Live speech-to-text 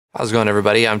How's it going,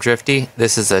 everybody? I'm Drifty.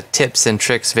 This is a tips and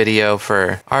tricks video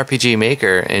for RPG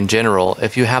Maker in general.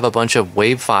 If you have a bunch of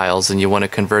WAV files and you want to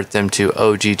convert them to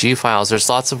OGG files, there's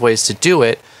lots of ways to do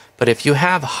it. But if you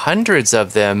have hundreds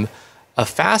of them, a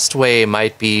fast way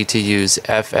might be to use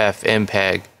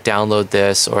FFmpeg. Download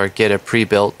this or get a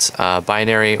pre-built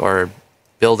binary or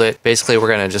build it. Basically, we're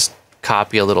going to just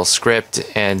copy a little script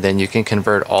and then you can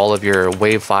convert all of your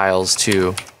WAV files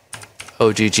to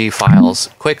OGG files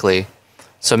quickly.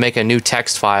 So make a new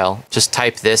text file, just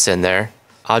type this in there.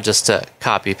 I'll just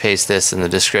copy paste this in the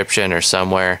description or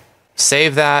somewhere.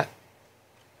 Save that,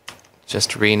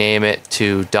 just rename it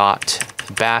to .bat,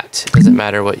 doesn't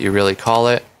matter what you really call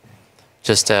it.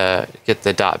 Just get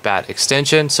the .bat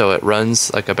extension so it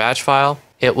runs like a batch file.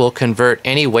 It will convert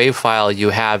any WAV file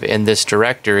you have in this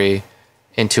directory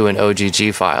into an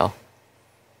OGG file.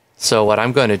 So what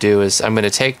I'm going to do is I'm going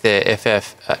to take the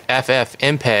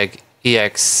FFmpeg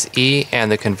exe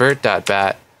and the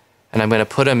convert.bat, and I'm going to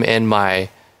put them in my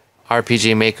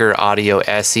RPG Maker Audio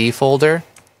SE folder.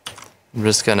 I'm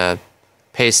just going to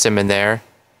paste them in there,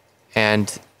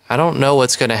 and I don't know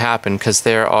what's going to happen because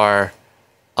there are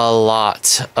a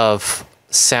lot of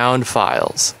sound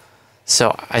files.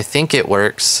 So I think it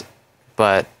works,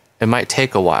 but it might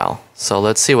take a while. So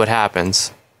let's see what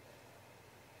happens.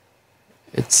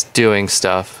 It's doing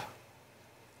stuff.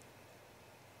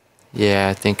 Yeah,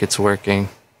 I think it's working.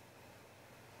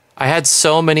 I had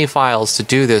so many files to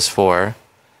do this for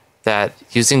that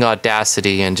using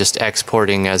Audacity and just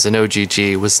exporting as an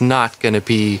OGG was not going to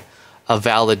be a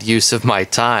valid use of my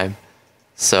time.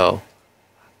 So,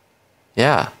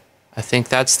 yeah, I think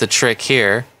that's the trick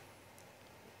here.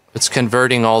 It's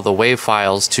converting all the WAV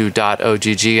files to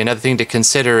 .ogg. Another thing to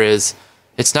consider is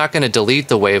it's not going to delete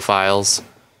the WAV files,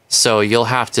 so you'll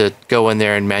have to go in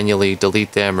there and manually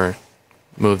delete them or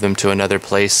move them to another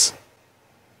place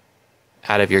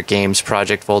out of your games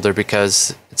project folder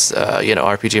because it's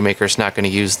RPG Maker is not going to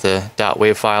use the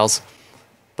 .wav files.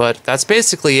 But that's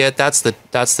basically it. That's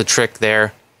the trick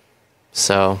there.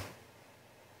 So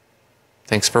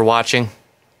thanks for watching.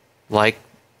 Like,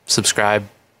 subscribe,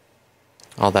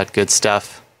 all that good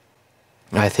stuff.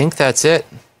 I think that's it.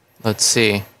 Let's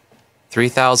see.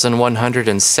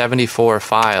 3,174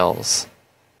 files.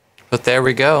 But there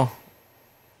we go.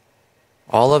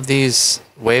 All of these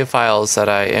WAV files that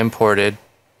I imported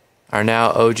are now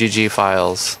OGG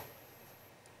files.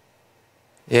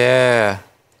 Yeah.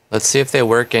 Let's see if they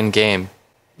work in game.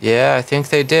 Yeah, I think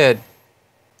they did.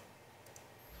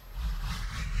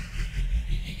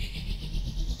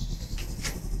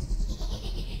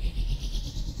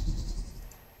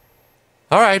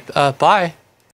 All right, bye.